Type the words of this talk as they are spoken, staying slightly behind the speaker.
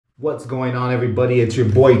What's going on, everybody? It's your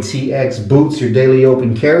boy TX Boots, your daily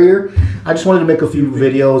open carrier. I just wanted to make a few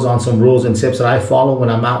videos on some rules and tips that I follow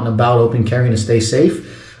when I'm out and about open carrying to stay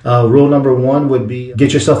safe. Rule number one would be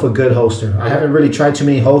get yourself a good holster. I haven't really tried too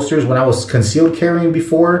many holsters. When I was concealed carrying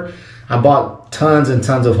before, I bought tons and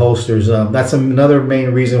tons of holsters. That's another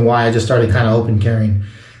main reason why I just started kind of open carrying.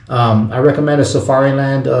 I recommend a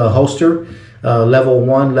Safariland holster. Level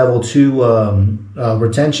 1, level 2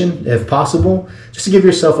 retention if possible, just to give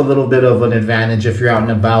yourself a little bit of an advantage if you're out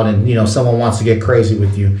and about and someone wants to get crazy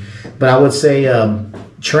with you. But I would say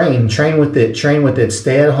train with it,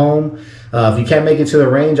 stay at home. If you can't make it to the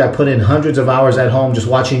range, I put in hundreds of hours at home just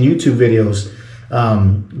watching YouTube videos,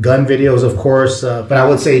 gun videos of course, but I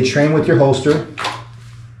would say train with your holster,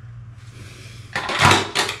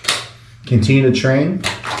 continue to train.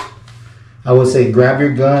 I would say grab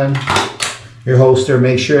your gun, your holster,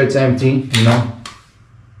 make sure it's empty,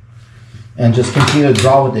 and just continue to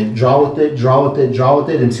draw with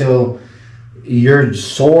it until you're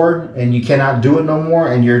sore and you cannot do it no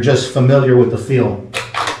more and you're just familiar with the feel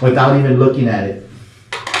without even looking at it.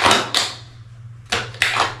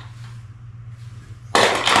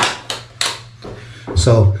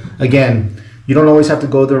 So again, you don't always have to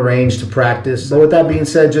go to the range to practice. So with that being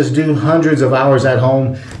said, just do hundreds of hours at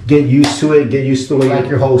home. Get used to it. Get used to the way you like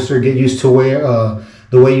your holster. Get used to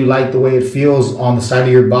the way you like the way it feels on the side of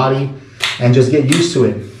your body, and just get used to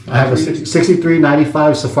it. I have a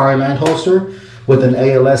 6395 Safariland holster with an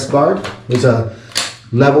ALS guard. It's a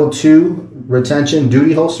level 2 retention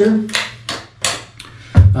duty holster.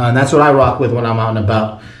 And that's what I rock with when I'm out and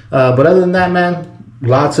about. But other than that, man,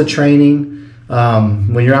 lots of training.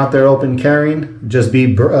 When you're out there open carrying, just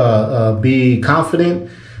be confident,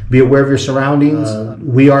 be aware of your surroundings.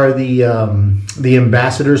 We are the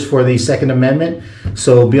ambassadors for the Second Amendment,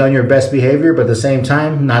 so be on your best behavior, but at the same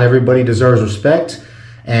time, not everybody deserves respect,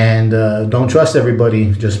 and don't trust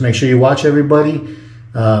everybody. Just make sure you watch everybody,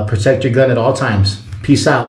 protect your gun at all times. Peace out.